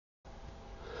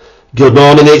Good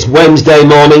morning, it's Wednesday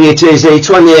morning, it is the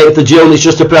 28th of June, it's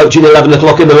just approaching 11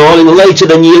 o'clock in the morning, later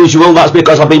than usual. That's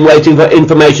because I've been waiting for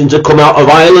information to come out of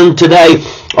Ireland today.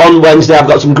 On Wednesday I've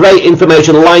got some great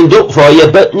information lined up for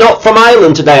you, but not from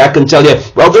Ireland today, I can tell you.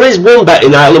 Well, there is one bet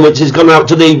in Ireland which has gone out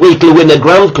to the weekly winner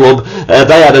Grand Club.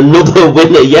 They had another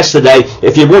winner yesterday.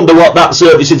 If you wonder what that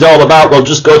service is all about, well,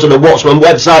 just go to the Watchman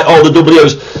website, all the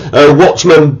W's,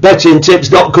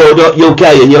 watchmanbettingtips.co.uk,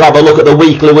 and you'll have a look at the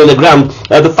weekly winner Grand.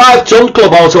 The 5-ton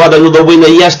club also had another winner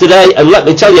yesterday, and let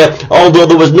me tell you, although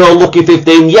there was no lucky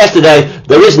 15 yesterday,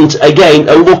 there isn't again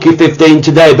a lucky 15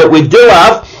 today, but we do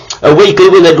have a weekly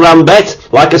winner Grand bet.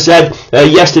 Like I said,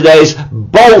 yesterday's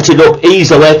bolted up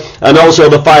easily, and also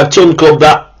the 5-ton club,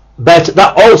 that bet,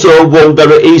 that also won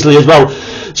very easily as well.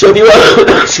 So if you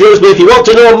excuse me, if you want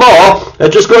to know more,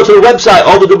 just go to the website,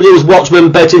 all the W's,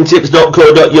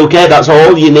 watchmanbettingtips.co.uk. That's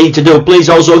all you need to do. Please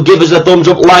also give us a thumbs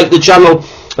up, like the channel,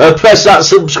 press that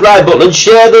subscribe button and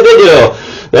share the video.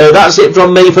 That's it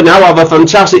from me for now. Have a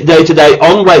fantastic day today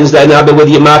on Wednesday, and I'll be with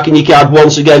you marking your card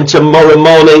once again tomorrow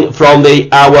morning from the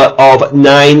hour of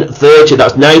 9:30.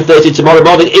 That's 9:30 tomorrow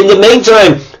morning. In the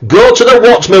meantime, go to the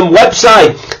Watchman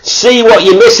website, see what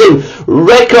you're missing.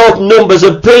 Record numbers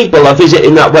of people are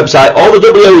visiting that website. All the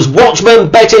W's,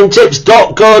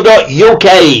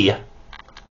 watchmanbettingtips.co.uk.